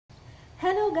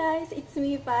Hello guys, it's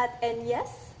me Pat, and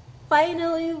yes,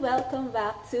 finally welcome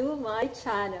back to my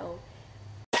channel.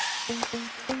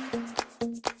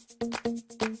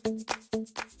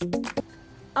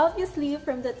 Obviously,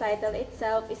 from the title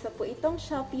itself, isa po itong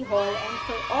Shopee haul, and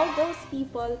for all those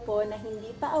people po na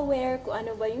hindi pa aware kung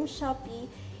ano ba yung Shopee,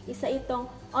 isa itong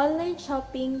online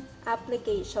shopping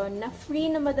application na free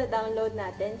na madadownload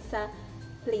natin sa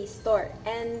Play Store.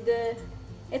 And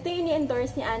ito yung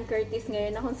ni-endorse ni Ann Curtis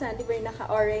ngayon na kung saan diba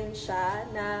naka-orange siya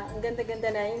na ang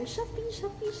ganda-ganda na yung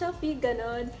Shopee,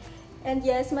 ganon. And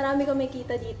yes, marami ko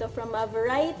makita dito from a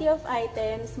variety of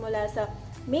items mula sa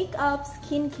makeup,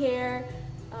 skincare,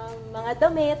 mga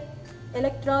damit,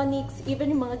 electronics,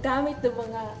 even yung mga gamit ng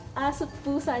mga aso't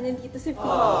pusa niyan dito si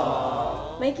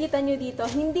Pino. May kita nyo dito.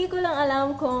 Hindi ko lang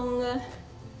alam kung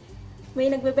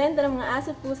may nagbebenta ng mga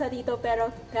aso't pusa dito,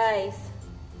 pero guys,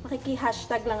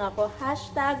 makiki-hashtag lang ako.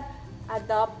 Hashtag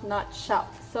adopt not shop.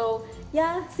 So,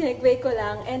 yeah, sinegway ko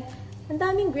lang. And ang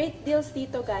daming great deals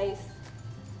dito, guys.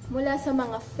 Mula sa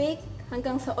mga fake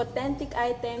hanggang sa authentic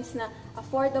items na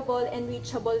affordable and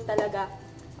reachable talaga.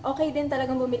 Okay din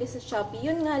talagang bumili sa Shopee.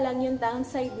 Yun nga lang yung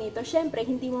downside nito. Syempre,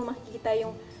 hindi mo makikita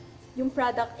yung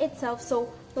product itself. So,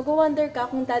 mag-wonder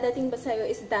ka kung dadating ba sa'yo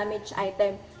is damaged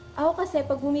item. Ako kasi,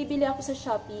 pag bumibili ako sa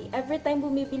Shopee, every time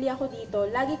bumibili ako dito,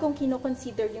 lagi kong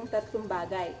kino-consider yung tatlong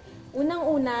bagay.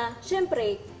 Unang-una,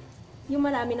 syempre, yung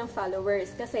marami ng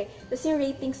followers. Kasi, tas yung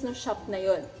ratings ng shop na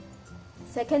yun.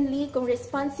 Secondly, kung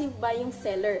responsive ba yung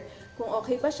seller. Kung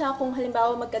okay ba siya, kung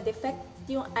halimbawa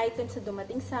magka-defect yung item sa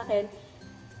dumating sa akin,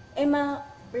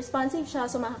 responsive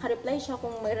siya, so makaka-reply siya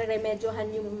kung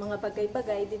magre-remedyohan yung mga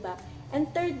bagay-bagay, di ba? And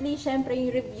thirdly, syempre,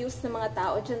 yung reviews ng mga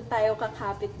tao. Diyan tayo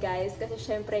kakapit, guys. Kasi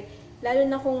syempre, lalo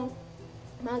na kung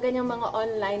mga ganyang mga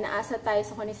online, naasa tayo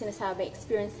sa kung ano sinasabi,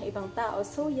 experience ng ibang tao.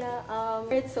 So yeah,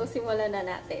 so simulan na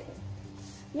natin.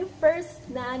 Yung first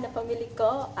na napamili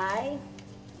ko ay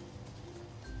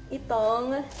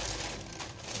itong,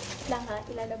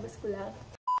 ilalabas ko lang.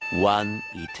 One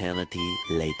eternity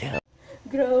later.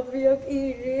 Grabe yung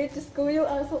irit. Diyos ko, yung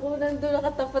aso ko nandun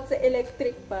nakatapat sa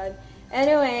electric fan.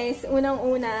 Anyways,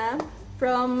 unang-una,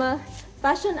 from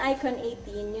Fashion Icon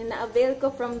 18, yung na-avail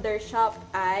ko from their shop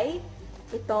ay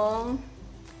itong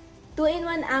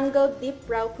 2-in-1 Angled Deep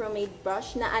Brow Pomade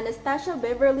Brush na Anastasia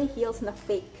Beverly Hills na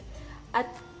fake. At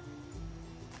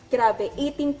grabe,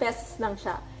 18 pesos lang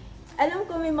siya. Alam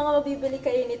ko may mga mabibili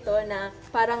kayo nito na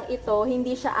parang ito,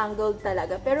 hindi siya angled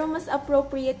talaga. Pero mas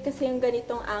appropriate kasi yung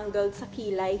ganitong angled sa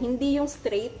kilay, hindi yung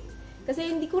straight.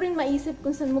 Kasi hindi ko rin maisip kung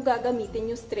saan mo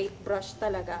gagamitin yung straight brush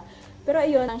talaga. Pero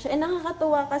ayun lang siya.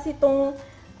 Nakakatuwa kasi itong,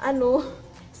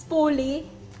 spoolie.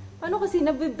 Kasi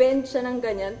nabibend siya ng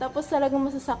ganyan. Tapos talagang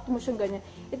masasakto mo siyang ganyan.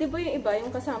 Diba yung iba, yung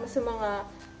kasama sa mga,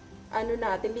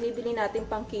 binibili natin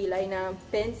pang kilay na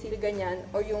pencil, ganyan.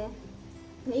 O yung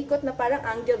naikot na parang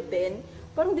angled din.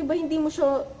 Parang diba hindi mo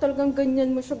siya, talagang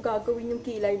ganyan mo siya gagawin yung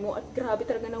kilay mo. At grabe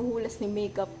talaga nahulas ni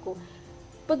makeup ko.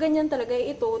 Pag ganyan talaga,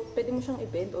 ito, pwede mo siyang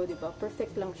i-bend, o diba?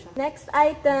 Perfect lang siya. Next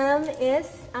item is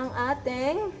ang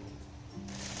ating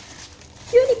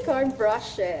unicorn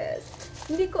brushes.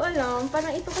 Hindi ko alam,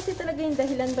 parang ito kasi talaga yung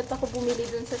dahilan ba't ako bumili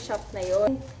dun sa shop na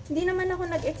yon. Hindi naman ako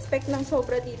nag-expect ng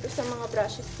sobra dito sa mga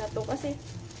brushes na to kasi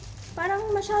parang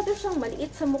masyado siyang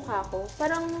maliit sa mukha ko.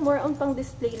 Parang more on pang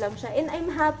display lang siya. And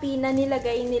I'm happy na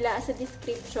nilagay nila as a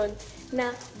description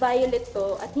na violet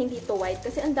to at hindi to white.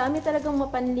 Kasi ang dami talagang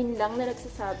mapanlin lang na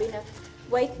nagsasabi na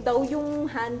white daw yung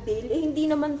handle.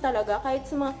 Hindi naman talaga. Kahit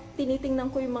sa mga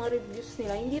tinitingnan ko yung mga reviews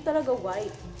nila, hindi talaga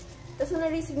white. Tapos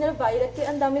na-receive nila violet,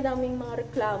 kaya ang dami-daming mga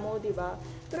reklamo, diba?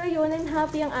 Pero yun, I'm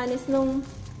happy ang honest nung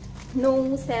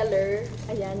seller.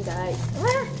 Ayan, guys.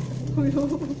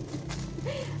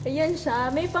 Ayan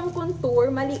siya. May pang contour,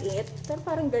 maliit. Pero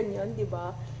parang ganyan, di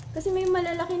ba? Kasi may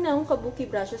malalaki na yung kabuki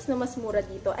brushes na mas mura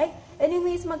dito. Ay,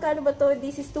 anyways, magkano ba to?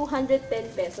 This is 210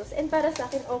 pesos. And para sa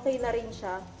akin, okay na rin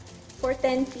siya. For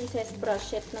 10 pieces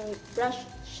brush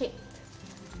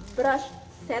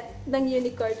set ng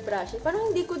unicorn brushes.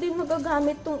 Parang hindi ko din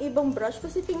magagamit tong ibang brush.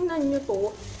 Kasi tingnan nyo to.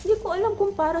 Hindi ko alam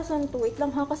kung para saan to. Wait lang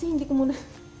ha, kasi hindi ko muna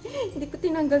hindi ko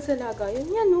tinanggal sa lagayan.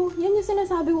 Yan yan yung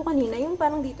sinasabi ko kanina, yung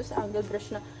parang dito sa angle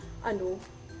brush na parang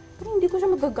hindi ko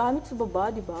siya magagamit sa baba,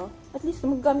 di ba? At least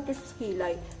magagamit ko siya sa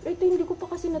kilay. Pero ito hindi ko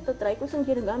pa kasi natatry kung saan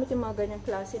ginagamit yung mga ganyang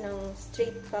klase ng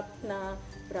straight cut na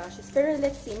brushes. Pero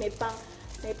let's see, may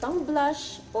pang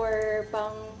blush or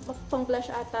pang blush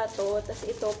ata to. Tapos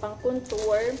ito pang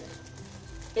contour.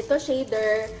 Ito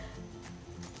shader.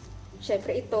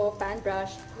 Syempre ito pan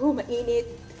brush. Mainit.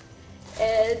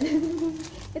 And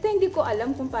ito hindi ko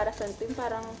alam kung para saan ito. Yung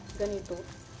parang ganito.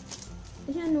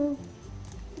 Ayan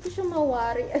Hindi ko siya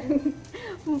mawari.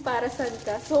 Para saan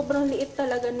ka. Sobrang liit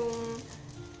talaga nung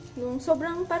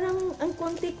sobrang parang ang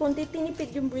konti-konti tinipid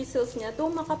yung bristles niya. Ito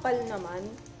makapal naman.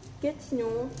 Gets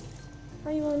nyo?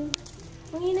 Ayun.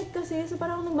 Ang init kasi. So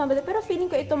parang nagmamadali. Pero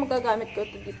feeling ko ito magagamit ko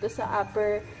dito sa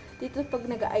upper. Dito pag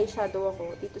nag-eyeshadow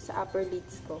ako. Dito sa upper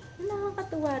lids ko.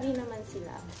 Nakakatuwa rin naman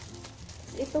sila.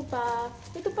 Ito pa.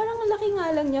 Ito parang laki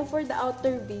nga lang niya for the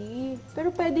outer V.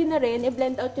 Pero pwede na rin.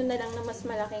 I-blend out yun na lang na mas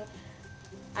malaking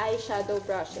eyeshadow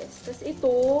brushes. Tapos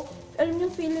ito, alam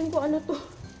niyo, feeling ko ano to.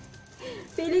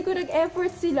 Feeling ko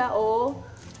nag-effort sila,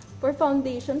 for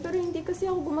foundation. Pero hindi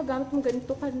kasi ako gumagamit ng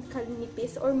ganito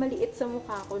kalnipis or maliit sa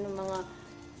mukha ko ng mga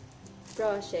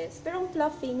brushes. Pero ang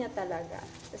fluffy niya talaga.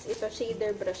 Tapos ito,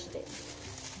 shader brush din.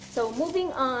 So,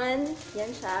 moving on.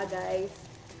 Yan siya, guys.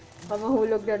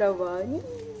 Kamahulog na naman.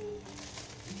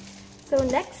 So,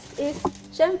 next is,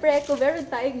 syempre, kung meron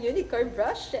tayong unicorn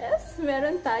brushes,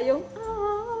 meron tayong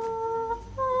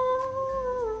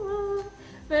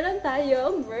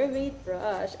mermaid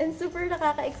brush. And super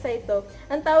nakaka-excite to.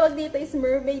 Ang tawag dito is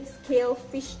Mermaid Scale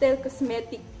Fishtail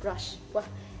Cosmetic Brush. Wow.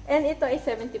 And ito ay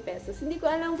 70 pesos. Hindi ko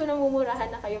alam kung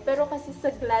namumurahan na kayo. Pero kasi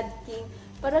sa Glad King,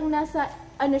 parang nasa,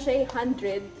 siya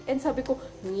 100. And sabi ko,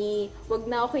 wag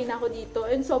na, okay na ako dito.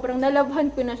 And sobrang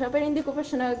nalabhan ko na siya. Pero hindi ko pa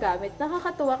siya nagagamit.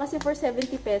 Nakakatuwa kasi for 70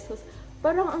 pesos,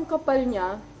 parang ang kapal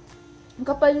niya. Ang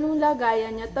kapal nung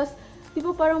lagayan niya. Tapos, di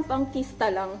ba parang pang kista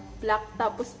lang. Black,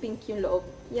 tapos pink yung loob.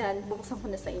 Yan, bubuksan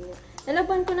ko na sa inyo.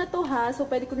 Nalaban ko na to ha. So,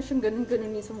 pwede ko na siyang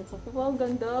ganun-ganunin sa mukha ko. Wow,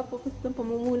 ganda.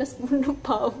 Pamumunas mo ng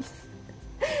pawis.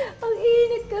 Ang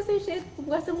init kasi, shit.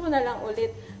 Bukasan ko na lang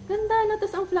ulit. Ganda na.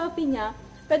 Tapos, ang fluffy niya.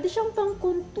 Pwede siyang pang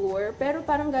contour, pero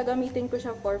parang gagamitin ko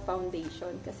siya for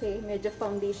foundation. Kasi medyo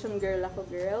foundation girl ako,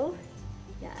 girl.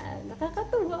 Yan,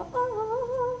 nakakatuwa.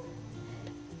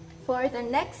 For the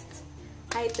next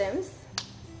items,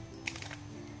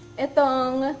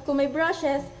 itong, kung may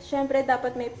brushes, syempre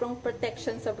dapat may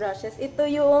protection sa brushes. Ito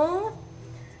yung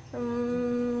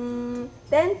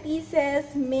 10 pieces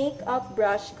makeup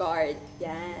brush guard.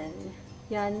 Yan.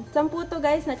 Yan. 10 to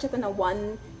guys. Na-check ko na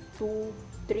 1, 2,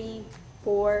 3,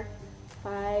 4,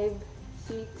 5,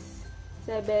 6,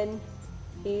 7,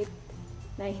 8,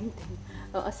 9,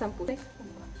 10. Oo, 10.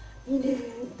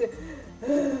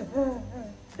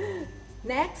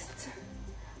 Next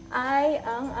ay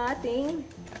ang ating,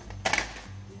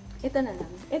 ito na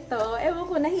lang. Ito, ewan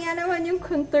ko, nahiya naman yung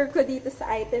contour ko dito sa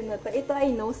item na to. Ito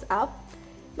ay nose up.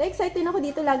 Na-excited ako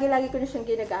dito, lagi-lagi ko na siyang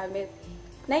ginagamit.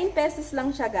 9 pesos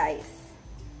lang siya, guys.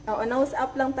 Oo, nose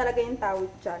up lang talaga yung tawag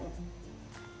dyan.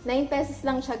 9 pesos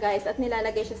lang siya, guys, at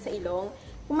nilalagay siya sa ilong.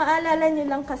 Kung maalala nyo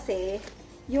lang kasi,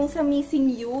 yung sa Missing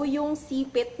You, yung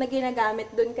sipit na ginagamit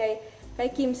dun kay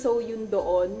Kim So Yoon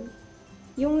doon,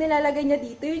 yung nilalagay niya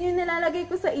dito, yun yung nilalagay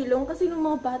ko sa ilong kasi nung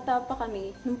mga bata pa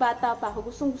kami, nung bata pa ako,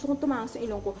 gusto kong tumangos sa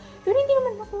ilong ko. Pero hindi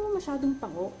naman ako masyadong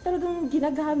pango. Talagang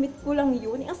ginagamit ko lang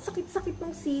yun. Ang sakit-sakit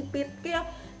ng sipit. Kaya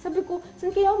sabi ko,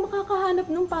 saan kaya ako makakahanap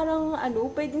nung parang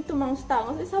pwedeng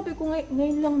tumangos-tangos? Eh, sabi ko,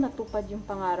 ngayon lang natupad yung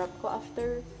pangarap ko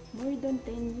after more than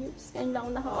 10 years. Ngayon lang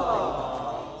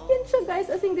nakakabalik. Yan siya, guys.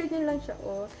 As in, ganyan lang siya,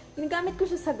 Ginagamit ko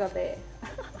siya sa gabi.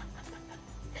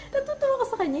 Natutuwa ko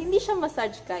sa kanya. Hindi siya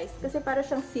massage, guys. Kasi para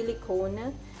siyang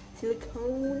silicone.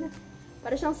 Silicone.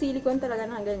 Para siyang silicone talaga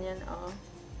na ganyan.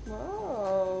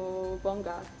 Wow.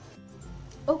 Bongga.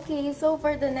 Okay, so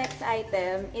for the next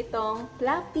item, itong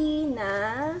Flappy na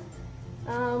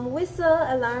whistle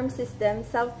alarm system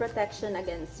self-protection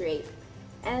against rape.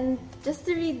 And just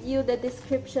to read you the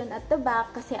description at the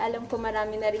back, kasi alam ko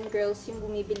marami na rin girls yung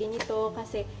bumibili nito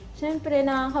kasi syempre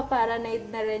nakaka-paranoid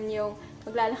na rin yung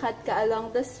maglalakad ka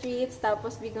along the streets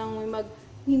tapos biglang may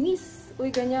mag-miss. Uy,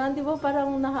 ganyan. Di ba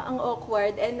parang ang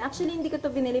awkward. And actually, hindi ko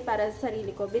to binili para sa sarili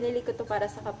ko. Binili ko to para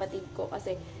sa kapatid ko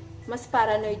kasi mas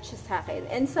paranoid siya sa akin.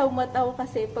 And somewhat ako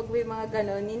kasi pag may mga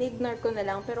ganon, in-ignore ko na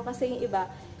lang. Pero kasi yung iba,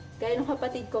 gaya ng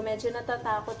kapatid ko, medyo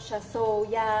natatakot siya. So,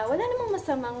 yeah, wala namang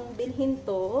masamang bilhin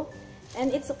to. And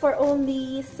it's for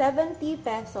only 70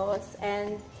 pesos.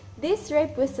 And this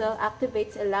rape whistle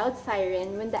activates a loud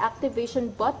siren when the activation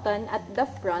button at the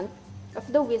front of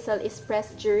the whistle is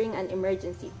pressed during an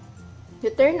emergency.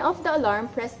 To turn off the alarm,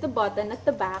 press the button at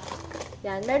the back.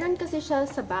 Yan, meron kasi siya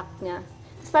sa back niya.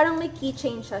 Tapos parang may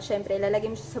keychain siya, syempre,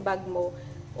 ilalagay mo siya sa bag mo.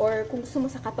 Or kung gusto mo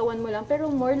sa katawan mo lang, pero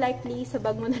more likely sa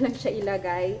bag mo na lang siya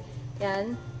ilagay.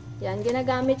 Yan, yan,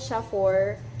 ginagamit siya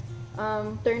for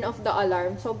turn off the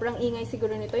alarm. Sobrang ingay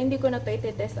siguro nito. Hindi ko na to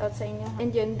i-test out sa inyo. And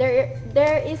yun,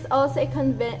 there is also a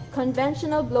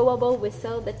conventional blowable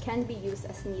whistle that can be used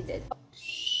as needed.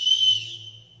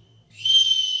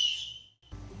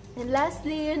 And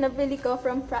lastly, yung nabili ko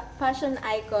from Fashion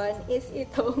Icon is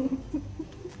itong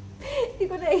hindi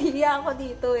ko nahihiya ako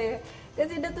dito eh.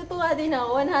 Kasi natutuwa din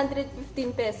ako,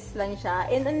 115 pesos lang siya.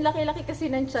 And ang laki-laki kasi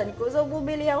ng tiyan ko. So,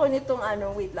 bubili ako nitong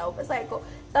wait lang, pasahin ko,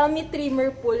 tummy trimmer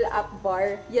pull-up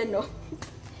bar. Yan o.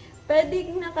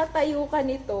 Pwedeng nakatayo ka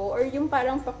nito or yung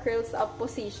parang pa-curls up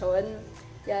position.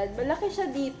 Yan, malaki siya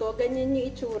dito. Ganyan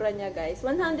yung itsura niya, guys.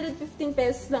 115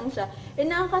 pesos lang siya. Eh,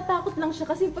 nakakatakot lang siya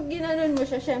kasi pag ginanon mo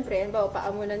siya, syempre, yan ba,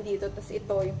 paa mo nandito, tas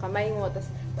ito, yung kamay mo, tas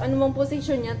ano mang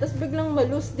position niya, tas biglang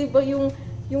malus, di ba, yung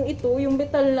yung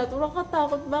metal na to,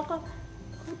 nakakatakot, baka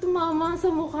tumama sa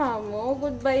mukha mo.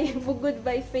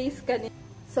 Goodbye face ka.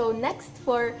 So, next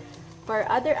for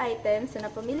other items na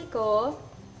napamili ko,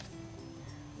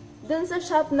 dun sa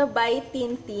shop na Buy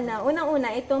Tinty, na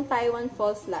unang-una, itong Taiwan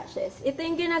False Lashes. Ito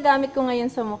yung ginagamit ko ngayon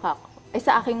sa mukha ko, ay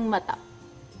sa aking mata.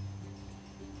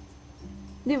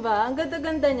 Diba? Ang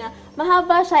ganda-ganda niya.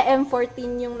 Mahaba siya, M14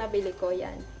 yung nabili ko,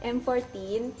 yan.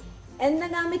 M14. And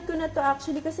nagamit ko na to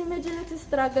actually kasi medyo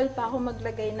nagsistruggle pa ako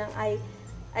maglagay ng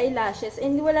eyelashes.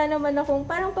 And wala naman akong,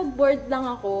 parang pag bored lang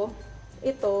ako,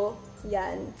 ito,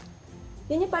 yan.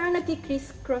 Yan yung parang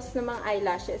nagki-criss-cross ng mga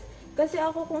eyelashes. Kasi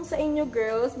ako kung sa inyo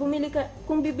girls,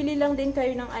 kung bibili lang din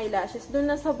kayo ng eyelashes, doon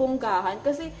na sa bonggahan.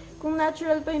 Kasi kung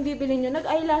natural pa yung bibili nyo,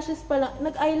 nag-eyelashes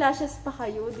pa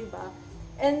kayo, diba?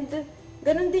 And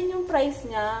ganun din yung price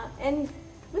niya. And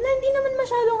wala, hindi naman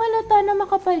masyadong halata na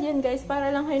makapal yan, guys.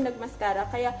 Para lang kayo nagmascara.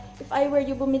 Kaya, if I were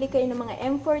you, bumili kayo ng mga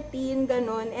M14,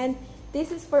 ganun. And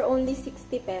this is for only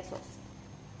 60 pesos.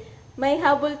 May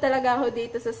habol talaga ako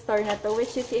dito sa store na to,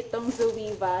 which is itong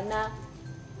Zoeva na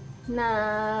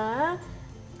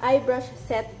eyebrush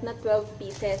set na 12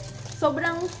 pieces.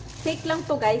 Sobrang fake lang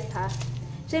to, guys, ha.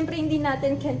 Siyempre, hindi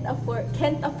natin can't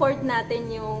afford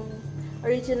natin yung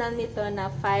original nito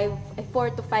na 4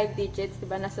 to 5 digits,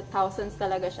 diba? Nasa thousands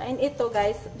talaga siya. And ito,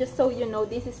 guys, just so you know,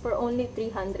 this is for only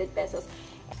 300 pesos.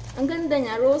 Ang ganda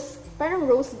niya, parang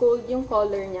rose gold yung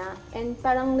color niya. And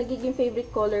parang nagiging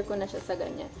favorite color ko na siya sa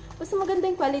ganyan. Basta maganda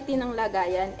yung quality ng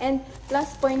lagayan. And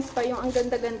plus points pa yung ang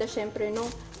ganda-ganda, syempre, no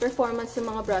performance ng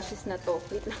mga brushes na to.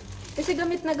 Wait lang. Kasi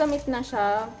gamit na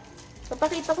siya.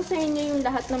 Papakita ko sa inyo yung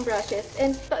lahat ng brushes.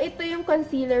 And ito yung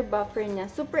concealer buffer niya.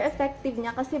 Super effective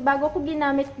niya kasi bago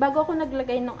ako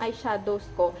naglagay ng eyeshadows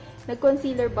ko,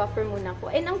 nag-concealer buffer muna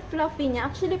ko. And ang fluffy niya,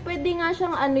 actually pwede nga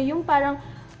siyang yung parang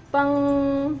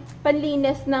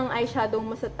panlinis ng eyeshadow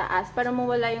mo sa taas para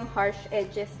mawala yung harsh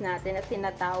edges natin na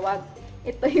tinatawag.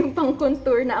 Ito yung pang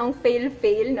contour na ang fail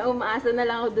na umaasa na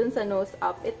lang ako dun sa nose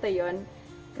up. Ito yon.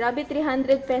 Grabe,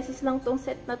 300 pesos lang tong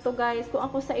set na to, guys. Kung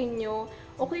ako sa inyo,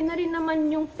 okay na rin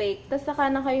naman yung fake. Tapos saka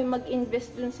na kayo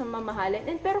mag-invest dun sa mamahalin.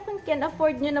 Pero kung can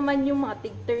afford nyo naman yung mga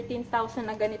tig 13,000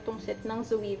 na ganitong set ng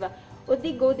Zoeva, o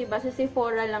di go, diba? Sa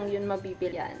Sephora lang yun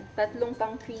mabibili yan. Tatlong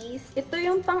pang crease. Ito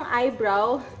yung pang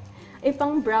eyebrow.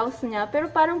 Pang brows niya. Pero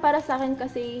parang para sa akin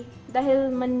kasi, dahil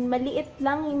maliit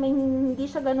lang, hindi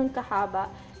siya ganun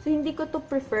kahaba. So, hindi ko to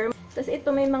prefer. Tapos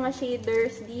ito, may mga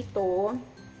shaders dito.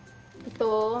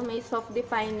 Ito, may soft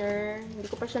definer. Hindi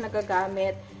ko pa siya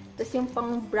nagagamit. Tapos yung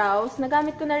pang brows,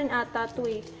 nagamit ko na rin ata ito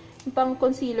eh. Yung pang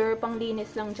concealer, pang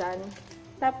linis lang dyan.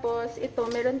 Tapos, ito,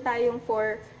 meron tayong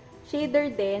for shader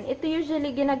din. Ito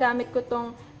usually ginagamit ko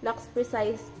tong Lux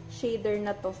Precise shader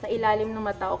na to sa ilalim ng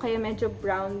mata ko. Kaya medyo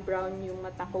brown yung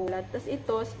mata ko. Tapos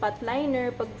ito, spot liner.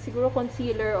 Pag siguro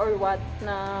concealer or what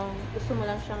na gusto mo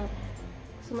lang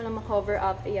ma-cover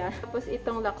up. Ayan. Tapos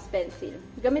itong Lux Pencil.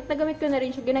 Gamit ko na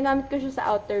rin siya. Ginagamit ko siya sa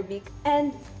outer beak.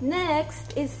 And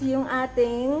next is yung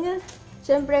ating,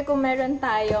 syempre kung meron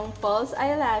tayong false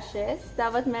eyelashes,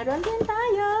 dapat meron din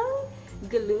tayong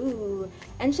glue.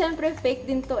 And syempre fake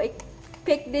din to.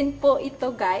 Fake din po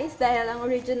ito, guys. Dahil ang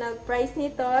original price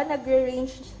nito,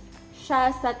 nagre-range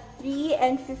siya sa $3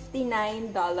 and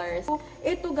 $59. So,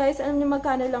 ito guys, alam niyo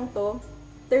magkano lang to?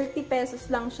 30 pesos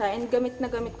lang siya. And gamit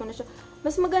ko na siya.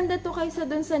 Mas maganda to kaysa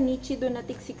dun sa Niche, dun na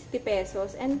tig 60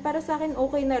 pesos. And para sa akin,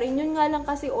 okay na rin. Yun nga lang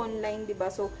kasi online,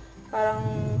 diba? So, parang,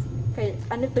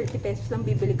 30 pesos lang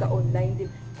bibili ka online,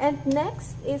 diba? And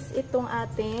next is itong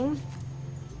ating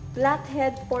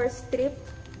blackhead pore strip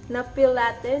na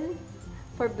Pilaten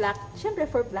for syempre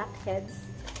for blackheads.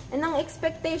 And ang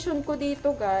expectation ko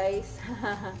dito, guys,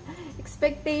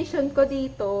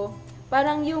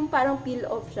 parang peel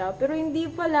off siya. Pero hindi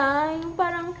pala, yung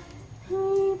parang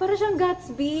siyang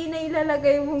Gatsby na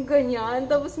ilalagay mong ganyan.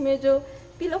 Tapos medyo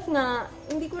peel off nga.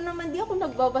 Hindi ako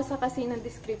nagbabasa kasi ng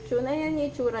description. Ayan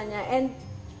yung itsura niya. And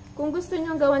kung gusto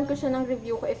nyo gawan ko siya ng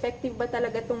review ko, effective ba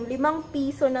talaga tong 5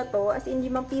 piso na to, as in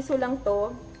 5 piso lang to,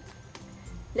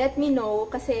 let me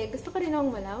know. Kasi gusto ko rin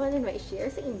akong malaman and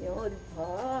ma-share sa inyo.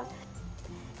 Diba?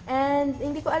 And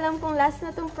hindi ko alam kung last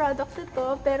na tong product na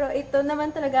to, pero ito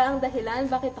naman talaga ang dahilan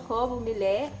bakit ako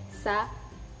bumili sa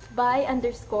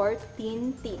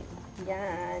 @by_teen.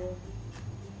 Yan.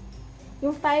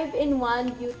 Yung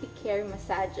 5-in-1 beauty care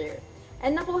massager.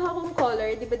 And nakuha kong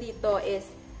color, di ba dito is,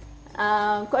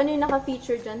 kung ano yung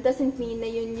naka-feature dyan, doesn't mean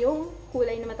na yun yung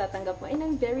kulay na matatanggap mo. And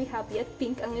I'm very happy at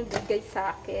pink ang nabigay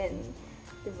sa akin.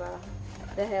 Di ba?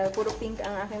 Dahil puro pink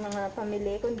ang aking mga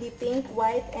pamili, kundi pink,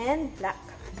 white, and black.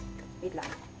 Wait lang.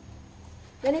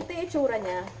 Ganito yung itsura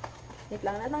niya. Wait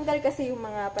lang. Natanggal kasi yung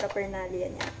mga paraphernalia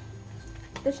niya.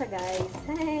 Ito siya, guys.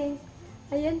 Hey!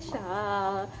 Ayan siya.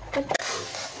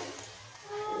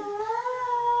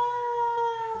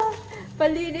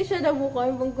 Palinis siya na mukha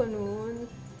yung ganun.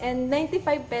 And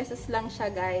 95 pesos lang siya,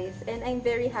 guys. And I'm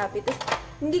very happy. Tapos,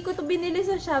 hindi ko to binili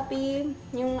sa Shopee,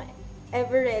 yung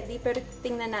Ever Ready, pero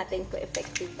tingnan natin kung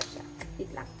effective ba siya.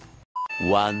 Wait lang.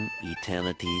 One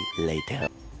eternity later.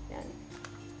 Yan.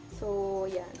 So,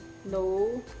 yan. No.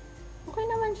 Okay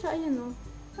naman siya. Ayan, no.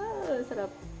 Ah,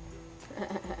 sarap.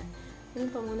 Yan,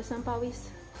 pamunas ng pawis.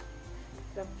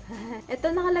 Sarap.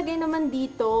 Ito, nakalagay naman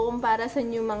dito kung para sa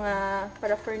yung mga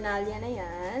paraphernalia na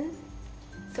yan.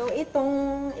 So, ito,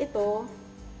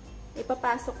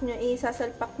 ipapasok nyo,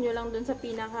 isasalpak nyo lang dun sa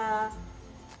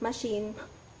pinaka-machine.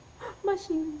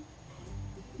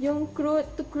 Yung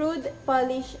crude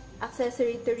polish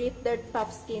accessory to rip the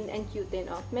tough skin and cuten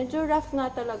off. Medyo rough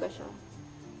nga talaga siya.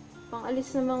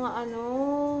 Pang-alis na mga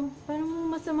parang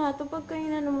masama to pag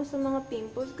kainano mo sa mga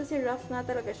pimples kasi rough nga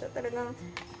talaga siya. Talagang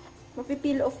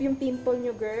mapipeel off yung pimple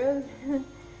nyo, girl.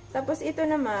 Tapos ito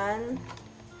naman,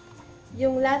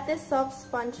 yung lattice soft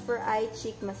sponge for eye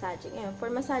cheek massaging. Ayan,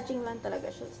 for massaging lang talaga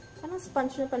siya. Parang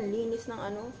sponge na panlinis ng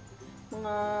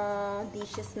mga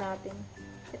dishes natin.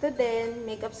 Ito din,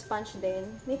 makeup sponge din.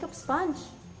 Makeup sponge!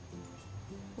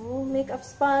 Oh, makeup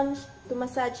sponge to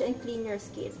massage and clean your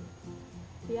skin.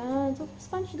 Yan. So,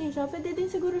 sponge din siya. Pwede din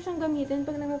siguro siyang gamitin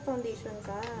pag nag-foundation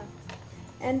ka.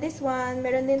 And this one,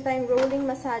 meron din tayong rolling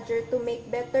massager to make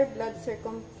better blood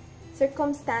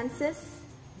circumstances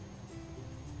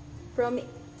from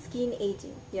skin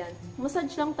aging. Yan.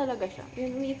 Massage lang talaga siya.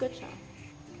 Yan, umiikot siya.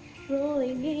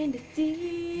 Rolling in the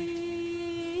deep.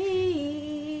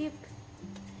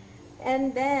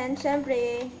 And then,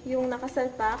 syempre, yung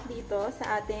nakasalpak dito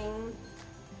sa ating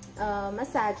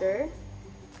massager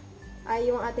ay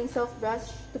yung ating soft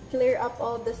brush to clear up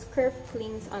all the scurf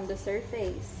clings on the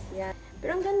surface. Yan.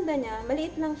 Pero ang ganda niya,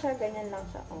 maliit lang siya, ganyan lang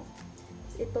siya. Oh.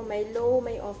 Ito, may low,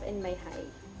 may off, and may high.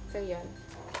 So, yun.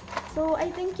 So,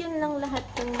 I think yun lang lahat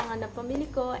ng mga napamili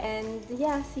ko. And,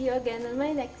 yeah, see you again on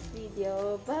my next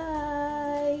video.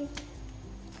 Bye!